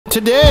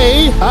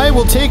Today, I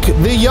will take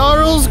the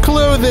Jarl's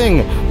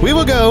clothing. We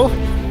will go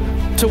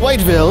to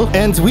Whiteville,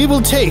 and we will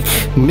take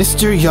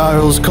Mr.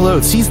 Jarl's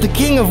clothes. He's the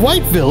king of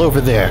Whiteville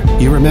over there.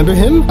 You remember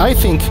him? I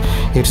think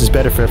it is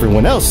better for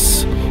everyone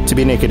else to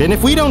be naked. And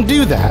if we don't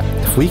do that,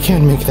 if we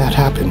can't make that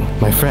happen,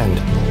 my friend,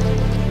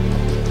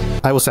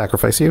 I will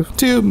sacrifice you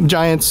to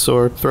giants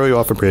or throw you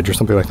off a bridge or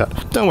something like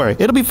that. Don't worry.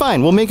 It'll be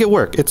fine. We'll make it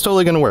work. It's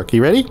totally going to work.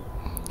 You ready?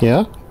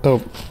 Yeah?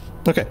 Oh,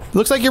 okay.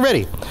 Looks like you're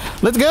ready.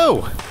 Let's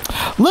go.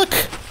 Look.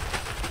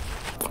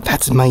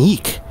 That's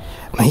Maik.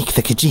 Maik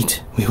the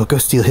Khajiit. We will go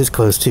steal his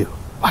clothes too.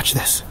 Watch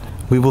this.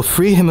 We will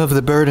free him of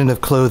the burden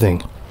of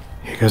clothing.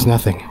 Here goes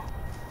nothing.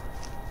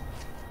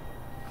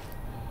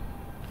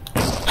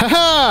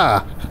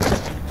 Ha-ha!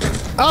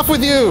 Off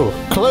with you!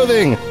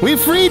 Clothing! We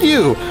freed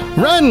you!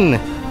 Run!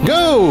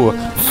 Go!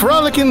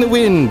 Frolic in the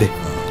wind!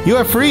 You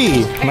are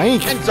free!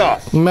 Mike! Hands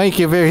off! Mike,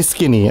 you're very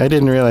skinny. I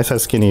didn't realize how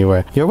skinny you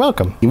were. You're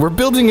welcome. We're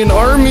building an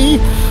army!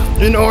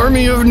 An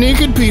army of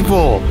naked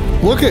people!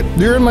 Look it!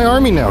 You're in my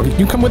army now.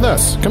 You come with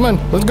us. Come on,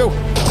 let's go.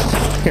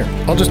 Here,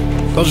 I'll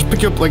just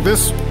pick you up like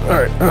this.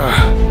 Alright.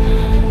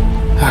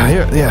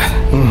 Here, yeah.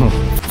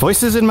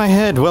 Voices in my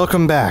head,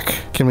 welcome back.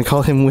 Can we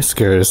call him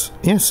Whiskers?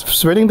 Yes,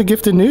 spreading the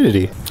gift of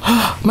nudity.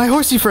 My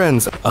horsey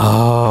friends!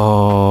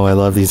 Oh, I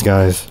love these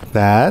guys.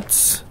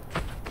 That's...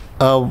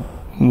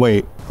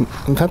 wait.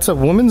 That's a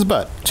woman's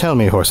butt. Tell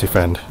me, horsey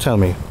friend. Tell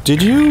me.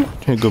 Did you...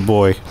 Good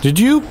boy. Did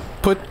you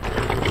put...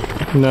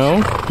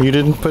 No? You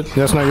didn't put...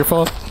 That's not your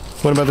fault?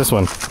 What about this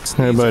one?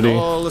 Hey, buddy.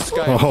 Oh,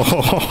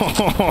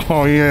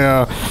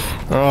 yeah.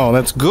 Oh,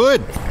 that's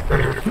good.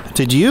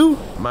 Did you?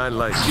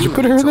 Did you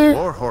put her there?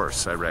 Or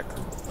horse, I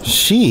reckon.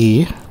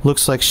 She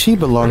looks like she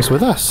belongs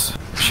with us.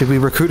 Should we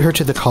recruit her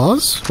to the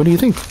cause? What do you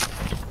think?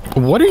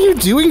 What are you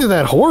doing to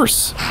that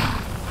horse?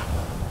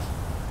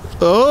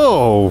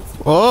 Oh,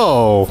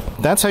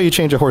 that's how you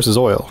change a horse's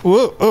oil.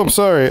 Whoa, oh, I'm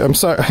sorry.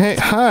 Hey,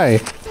 hi.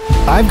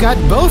 I've got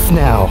both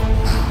now.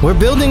 We're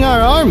building our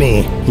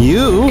army.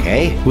 You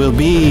will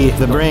be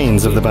the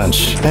brains of the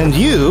bunch. And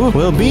you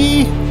will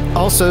be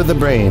also the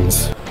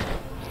brains.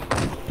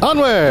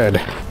 Onward!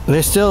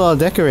 They're still all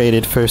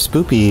decorated for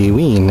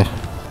Spoopy-ween.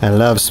 I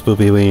love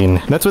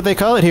Spoopy-ween. That's what they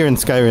call it here in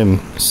Skyrim.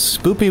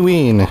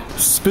 Spoopy-ween.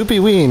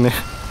 Spoopy-ween.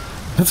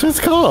 That's what it's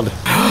called.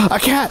 A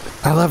cat!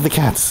 I love the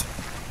cats.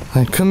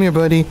 Come here,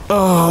 buddy.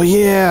 Oh,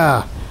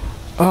 yeah.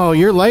 Oh,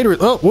 you're lighter.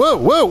 Oh,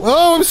 whoa.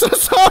 Oh, I'm so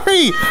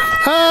sorry.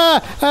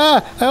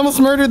 I almost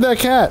murdered that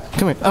cat.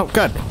 Come here. Oh,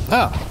 God.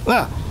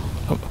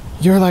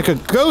 You're like a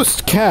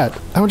ghost cat.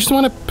 I just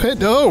want to pet.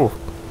 Oh,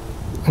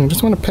 I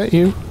just want to pet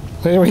you.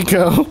 There we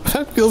go.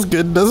 That feels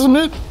good, doesn't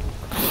it?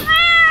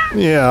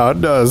 Yeah, it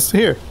does.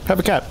 Here, have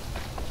a cat.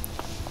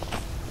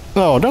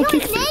 Oh, don't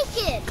kick me.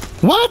 Naked.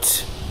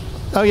 What?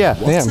 Oh, yeah,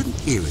 I am. What an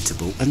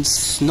irritable and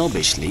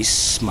snobbishly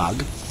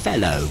smug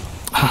fellow.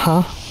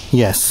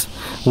 Yes.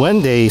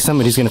 One day,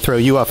 somebody's gonna throw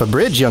you off a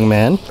bridge, young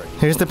man.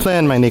 Here's the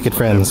plan, my naked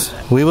friends.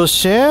 We will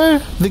share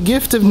the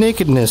gift of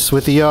nakedness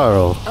with the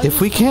Jarl.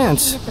 If we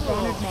can't,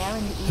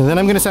 then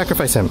I'm gonna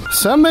sacrifice him.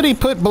 Somebody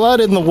put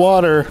blood in the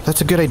water.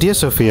 That's a good idea,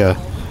 Sophia.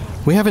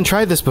 We haven't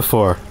tried this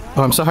before.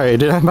 Oh, I'm sorry.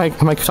 Am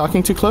I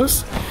talking too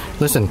close?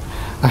 Listen,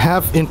 I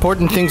have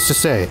important things to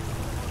say.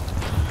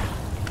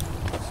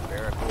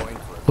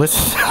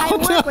 Listen. Oh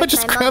no, I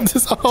just grabbed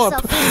this up.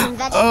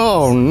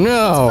 Oh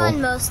no. It's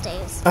fun most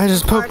days. I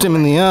just poked him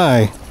in the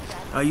eye.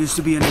 I used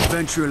to be an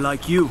adventurer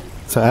like you.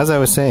 So as I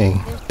was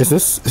saying, is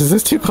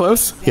this too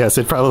close? Yes,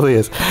 it probably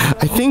is.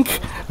 I think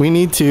we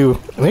need to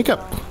wake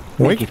up.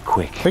 Make it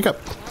quick. Wake up.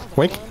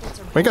 Wake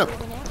up.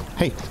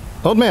 Hey,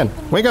 old man,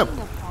 wake up.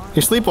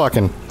 You're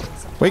sleepwalking.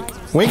 Wake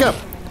up.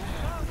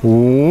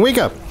 Wake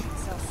up.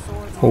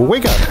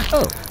 Wake up.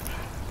 Oh.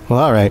 Well,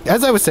 all right.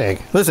 As I was saying,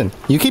 listen,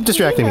 you keep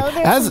distracting me.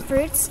 There's some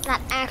fruits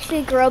that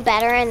actually grow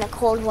better in the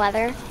cold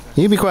weather.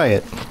 You be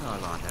quiet.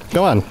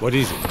 Go on. What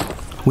is it?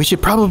 We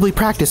should probably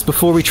practice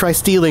before we try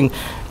stealing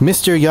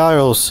Mr.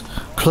 Jarl's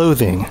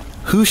clothing.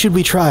 Who should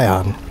we try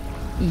on?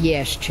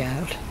 Yes,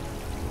 child.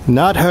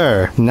 Not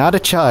her. Not a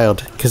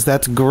child, because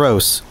that's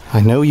gross. I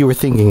know you were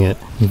thinking it.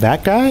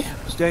 That guy?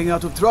 Staying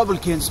out of trouble,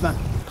 kinsman.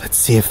 Let's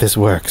see if this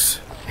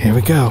works. Here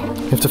we go.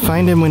 We have to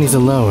find him when he's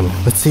alone.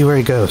 Let's see where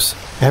he goes.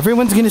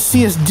 Everyone's gonna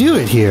see us do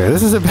it here.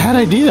 This is a bad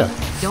idea.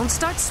 Don't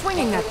start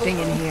swinging that thing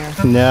in here.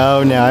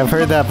 No, I've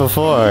heard that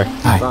before.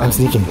 Hi, I'm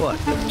sneaking.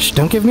 Shh,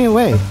 don't give me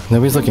away.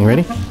 Nobody's looking.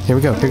 Ready? Here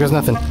we go. Here goes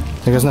nothing.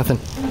 Here goes nothing.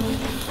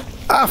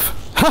 Off!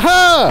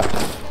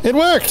 Ha-ha! It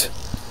worked!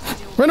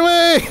 Run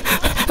away!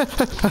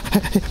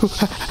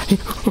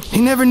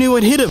 He never knew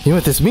what hit him. You know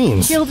what this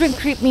means? Children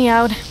creep me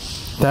out.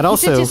 That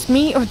also... Is it just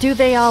me, or do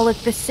they all look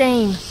the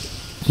same?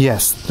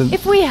 Yes.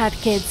 If we had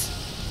kids,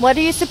 what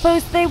do you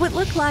suppose they would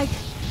look like?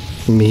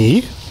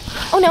 Me?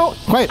 Oh no,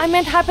 Quiet. I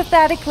meant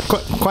hypothetically.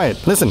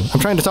 Quiet. Listen, I'm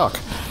trying to talk.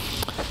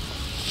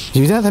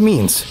 Do you know what that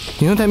means?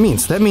 You know what that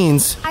means? That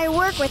means... I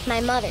work with my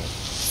mother.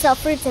 Sell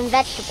fruits and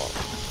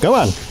vegetables. Go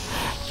on.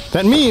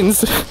 That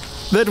means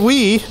that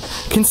we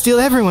can steal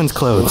everyone's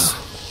clothes.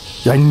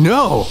 I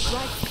know.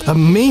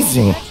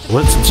 Amazing.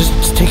 Let's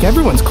just take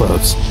everyone's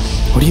clothes.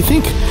 What do you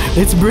think?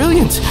 It's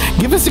brilliant.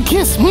 Give us a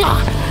kiss.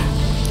 Mwah!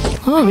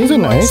 Oh, these are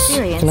nice.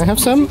 Can I have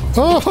some?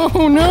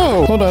 Oh,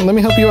 no. Hold on, let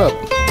me help you up.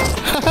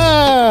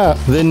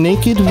 Ha-ha! The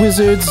Naked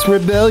Wizard's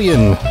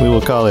Rebellion, we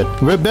will call it.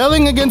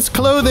 Rebelling against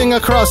clothing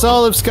across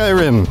all of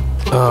Skyrim.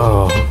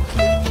 Oh,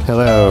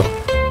 hello.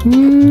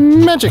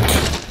 Magic.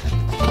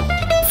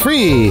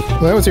 Free.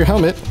 That was your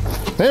helmet.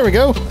 There we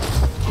go.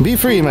 Be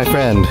free, my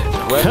friend.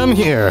 Come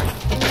here.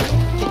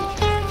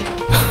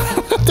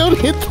 Don't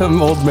hit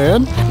them, old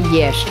man.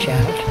 Yes,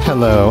 child.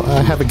 Hello,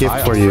 I have a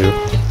gift for you.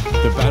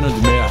 The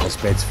Bannered Mare has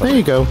beds for There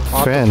you go,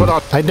 friend.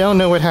 I don't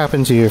know what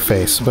happened to your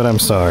face, but I'm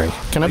sorry.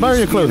 Can I borrow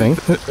your clothing?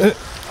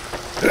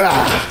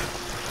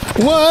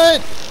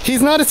 What?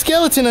 He's not a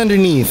skeleton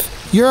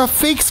underneath. You're a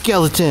fake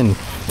skeleton.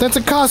 That's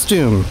a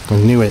costume. I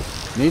knew it.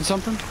 Need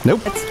something?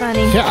 Nope. It's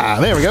funny. Yeah,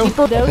 there we go.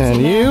 People don't And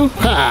see you?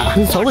 Ha!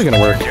 This is totally gonna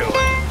work.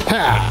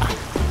 Ha!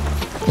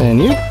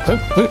 And you?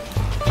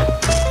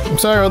 I'm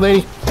sorry, old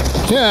lady.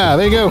 Yeah,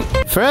 there you go.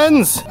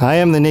 Friends, I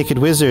am the Naked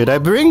Wizard. I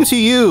bring to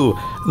you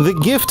the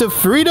gift of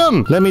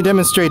freedom. Let me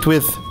demonstrate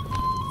with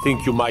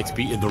Think you might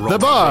be in the wrong the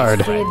Bard.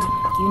 Did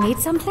you need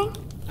something?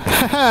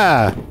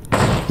 Haha!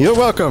 You're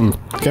welcome.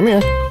 Come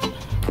here.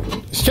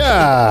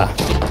 Sha!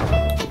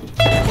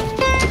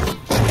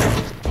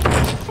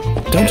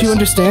 Don't you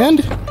understand?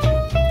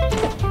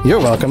 You're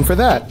welcome for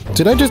that.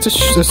 Did I just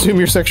assume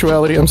your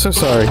sexuality? I'm so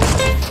sorry.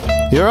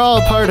 You're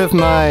all part of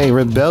my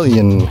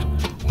rebellion.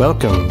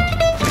 Welcome.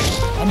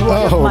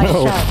 Oh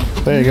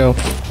no. There you go.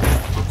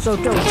 So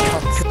don't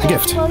talk to A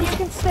gift. Well, you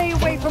can stay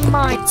away from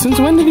mine. Since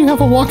when did you have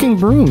a walking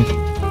broom?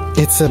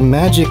 It's a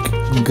magic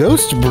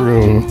ghost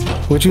broom.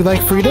 Would you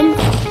like freedom?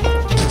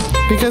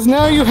 Because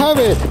now you have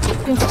it.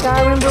 In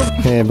Skyrim,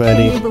 Hey, can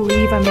buddy. you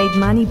believe I made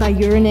money by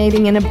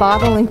urinating in a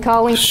bottle and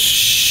calling?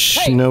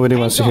 Shh. Nobody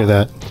wants to hear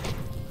that.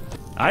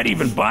 I'd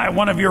even buy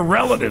one of your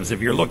relatives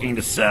if you're looking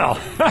to sell.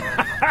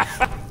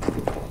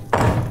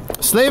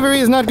 Slavery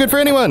is not good for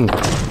anyone.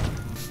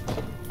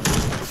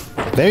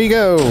 There you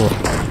go.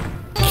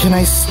 Can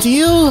I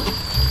steal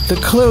the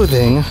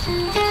clothing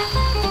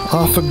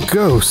off a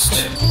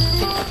ghost?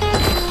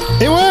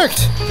 It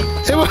worked!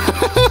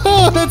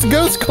 That's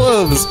ghost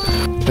clothes!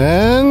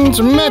 And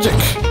magic!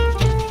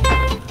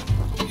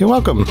 You're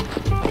welcome.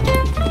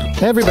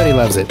 Everybody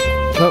loves it.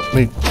 Oh,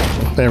 wait.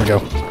 There we go.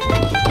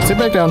 Sit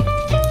back down.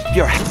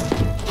 You're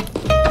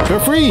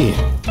free!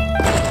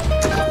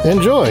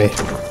 Enjoy!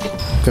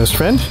 Ghost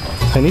friend,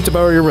 I need to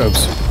borrow your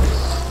robes.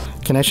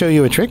 Can I show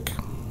you a trick?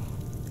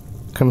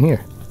 Come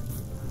here.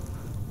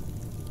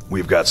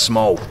 We've got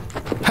smoke.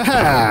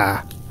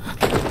 Haha!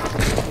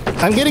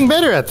 I'm getting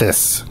better at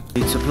this.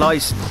 Need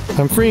supplies.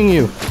 I'm freeing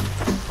you.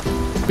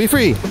 Be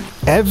free.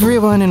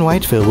 Everyone in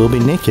Whiteville will be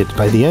naked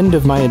by the end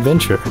of my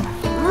adventure.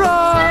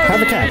 Right.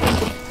 Have a cat.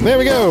 There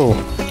we go.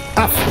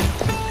 Off.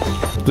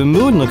 The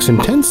moon looks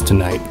intense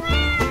tonight.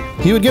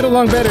 You would get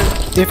along better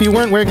if you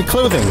weren't wearing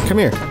clothing. Come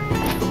here.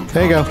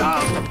 There you go.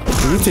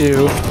 You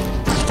too.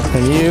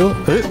 And you.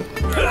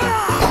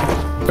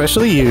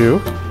 Especially you.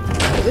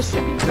 This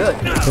should be good.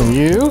 And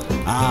you.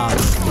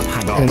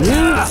 And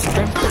you.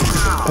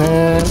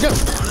 And go.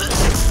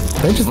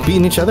 They're just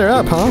beating each other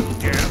up, huh?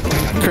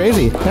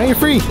 Crazy. Now you're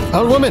free.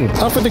 Old woman,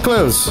 off with the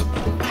clothes.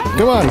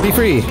 Go on, be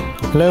free.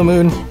 Hello,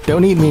 Moon.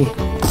 Don't eat me.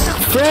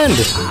 Friend!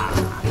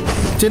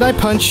 Did I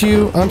punch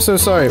you? I'm so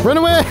sorry. Run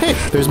away!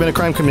 There's been a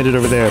crime committed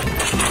over there.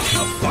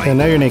 And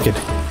now you're naked.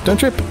 Don't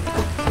trip.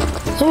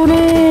 Oh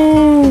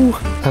no!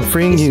 I'm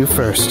freeing you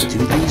first.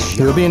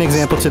 You'll be an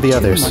example to the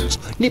others.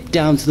 Nip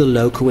down to the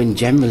local and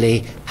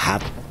generally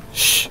have...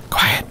 Shh,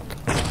 quiet.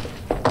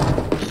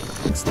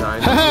 It's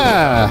time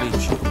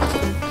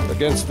Ha-ha!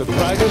 against the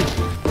dragon.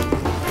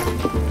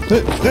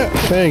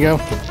 There you go.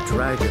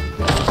 Dragon.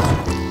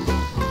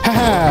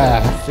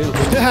 Ha-ha!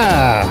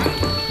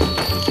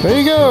 Ha-ha! There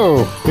you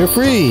go! You're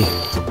free!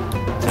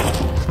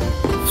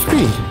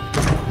 Free!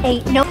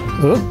 Ain't no.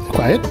 Oh,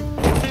 quiet.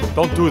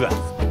 Don't do that.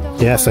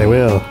 Yes, I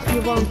will.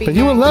 You won't be. But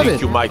you will love Think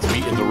it! you might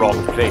be in the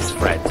wrong place,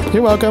 friend.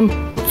 You're welcome.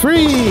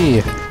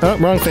 Free! Oh,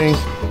 wrong thing.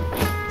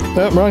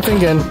 Oh, wrong thing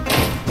again.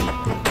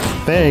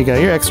 There you go,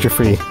 you're extra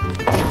free.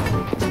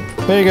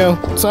 There you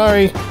go.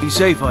 Sorry. Be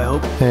safe, I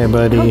hope. Hey,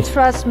 buddy. Don't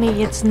trust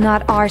me. It's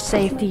not our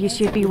safety you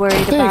should be worried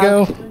There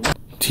about. you go.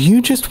 Do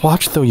you just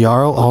watch the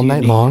Jarl all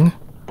night long?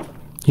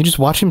 You just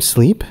watch him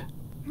sleep?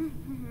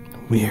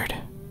 Weird.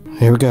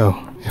 Here we go.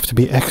 You have to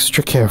be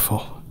extra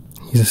careful.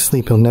 He's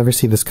asleep. He'll never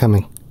see this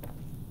coming.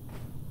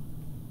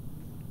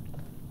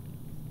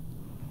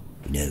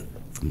 No,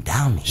 from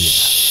down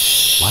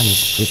here, one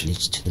is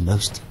privileged to the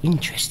most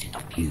interesting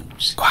of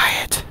views.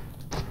 Quiet.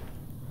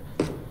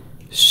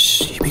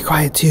 Shh, you be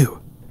quiet too.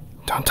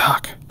 Don't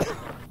talk. Do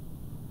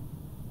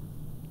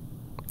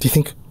you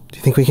think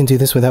we can do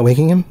this without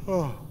waking him?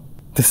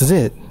 This is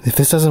it. If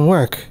this doesn't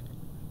work,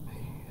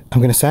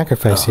 I'm gonna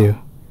sacrifice you.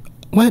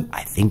 What?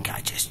 I think I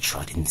just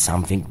trod in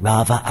something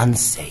rather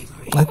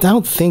unsavory. I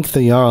don't think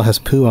the Jarl has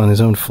poo on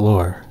his own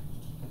floor.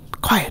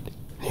 Quiet.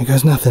 Here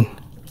goes nothing.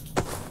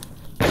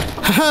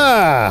 Ha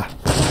ha!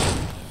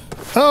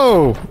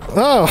 Oh!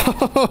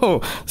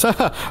 Oh!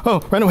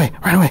 Oh! Run away!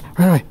 Run away!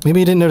 Run away! Maybe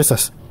he didn't notice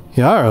us.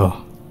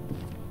 Jarl,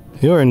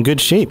 you're in good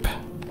shape.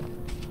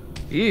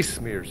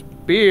 Ismir's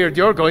beard,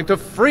 you're going to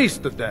freeze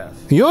to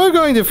death. You're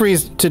going to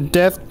freeze to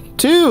death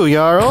too,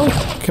 Jarl.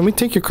 Can we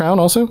take your crown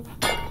also?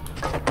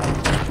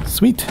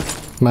 Sweet.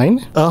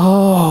 Mine?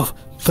 Oh,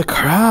 the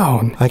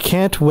crown. I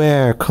can't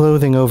wear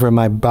clothing over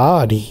my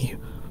body,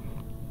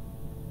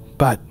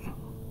 but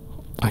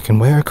I can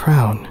wear a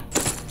crown.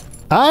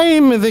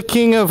 I'm the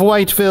king of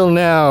Whiteville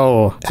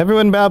now.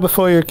 Everyone bow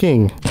before your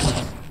king.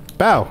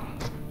 Bow.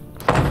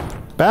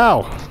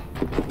 Bow.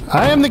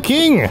 I am the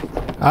king.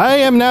 I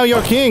am now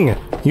your king.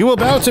 You will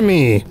bow to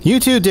me. You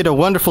two did a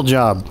wonderful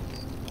job.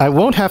 I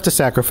won't have to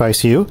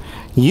sacrifice you.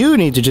 You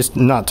need to just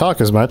not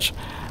talk as much.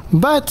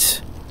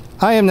 But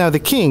I am now the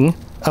king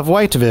of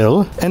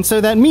Whiteville, and so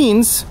that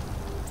means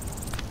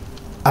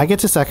I get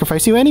to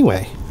sacrifice you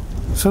anyway.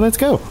 So let's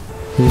go.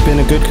 You've been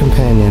a good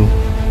companion.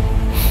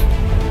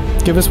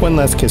 Give us one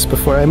last kiss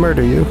before I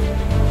murder you.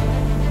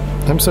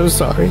 I'm so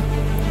sorry.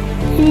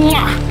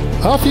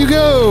 Mwah! Off you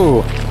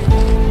go!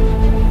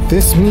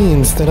 This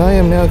means that I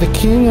am now the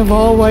king of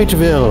all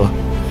Whiteville.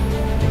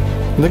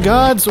 The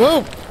gods...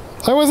 Whoa!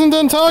 I wasn't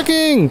done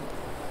talking!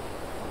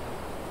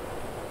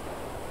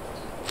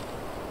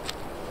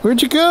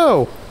 Where'd you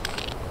go?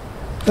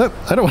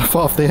 Oh, I don't want to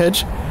fall off the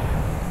edge.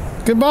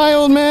 Goodbye,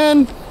 old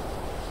man!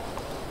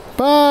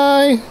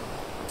 Bye!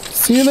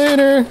 See you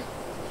later!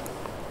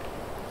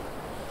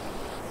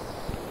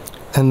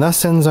 And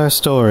thus ends our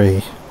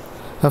story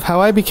of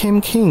how I became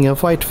king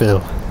of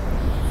Whiteville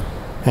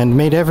and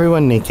made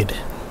everyone naked.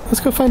 Let's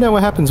go find out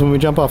what happens when we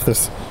jump off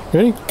this.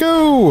 Ready?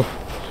 Go!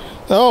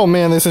 Oh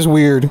man, this is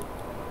weird.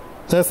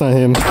 That's not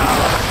him.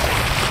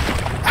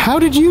 How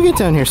did you get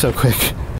down here so quick?